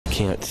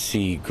can't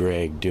see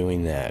Greg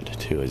doing that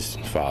to his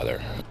father.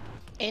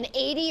 An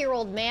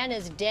 80-year-old man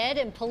is dead,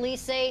 and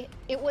police say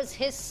it was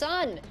his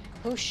son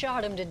who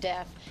shot him to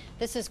death.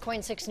 This is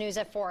KOIN 6 News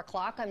at 4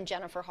 o'clock. I'm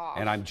Jennifer Hoff.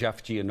 And I'm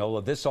Jeff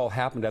Gianola. This all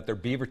happened at their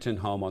Beaverton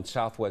home on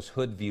Southwest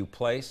Hoodview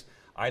Place.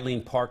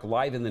 Eileen Park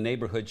live in the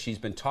neighborhood. She's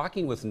been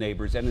talking with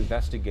neighbors and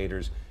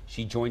investigators.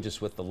 She joins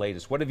us with the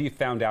latest. What have you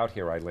found out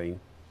here,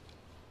 Eileen?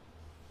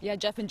 Yeah,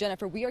 Jeff and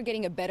Jennifer, we are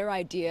getting a better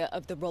idea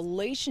of the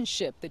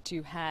relationship the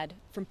two had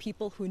from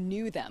people who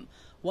knew them.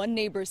 One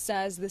neighbor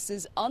says this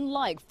is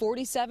unlike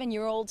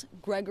 47-year-old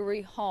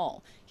Gregory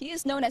Hall. He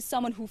is known as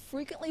someone who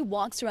frequently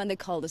walks around the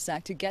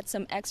cul-de-sac to get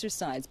some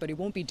exercise, but he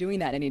won't be doing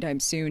that anytime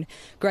soon.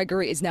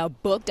 Gregory is now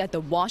booked at the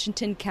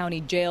Washington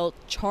County Jail,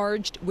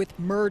 charged with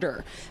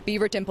murder.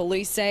 Beaverton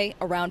police say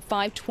around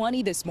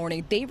 5:20 this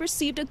morning, they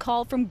received a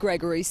call from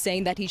Gregory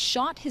saying that he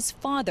shot his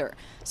father.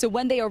 So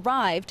when they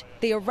arrived,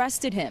 they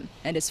arrested him,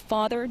 and his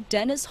father,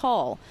 Dennis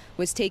Hall,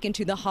 was taken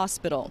to the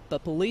hospital.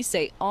 But police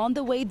say on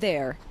the way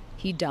there,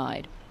 he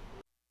died.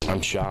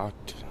 I'm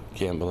shocked.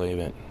 Can't believe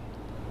it.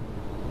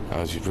 I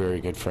was very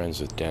good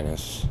friends with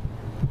Dennis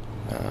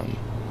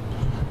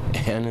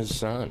and his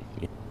son.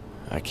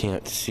 I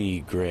can't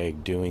see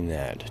Greg doing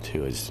that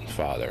to his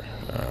father.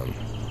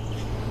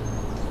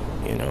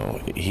 You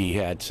know, he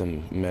had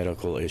some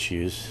medical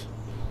issues,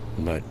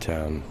 but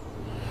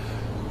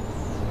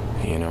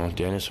you know,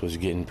 Dennis was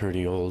getting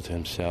pretty old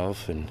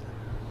himself, and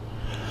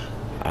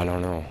I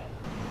don't know.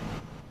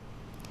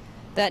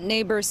 That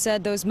neighbor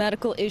said those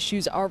medical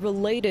issues are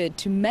related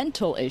to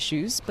mental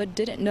issues, but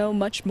didn't know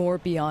much more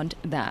beyond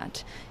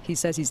that. He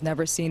says he's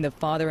never seen the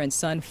father and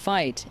son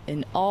fight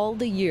in all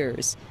the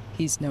years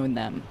he's known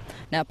them.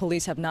 Now,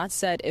 police have not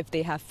said if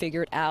they have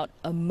figured out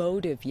a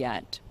motive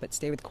yet, but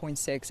stay with KOIN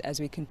 6 as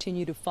we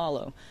continue to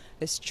follow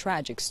this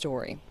tragic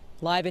story.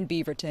 Live in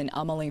Beaverton,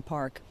 I'm Eileen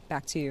Park.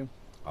 Back to you.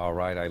 All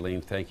right,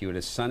 Eileen, thank you. It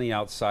is sunny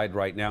outside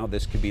right now.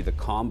 This could be the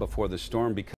calm before the storm because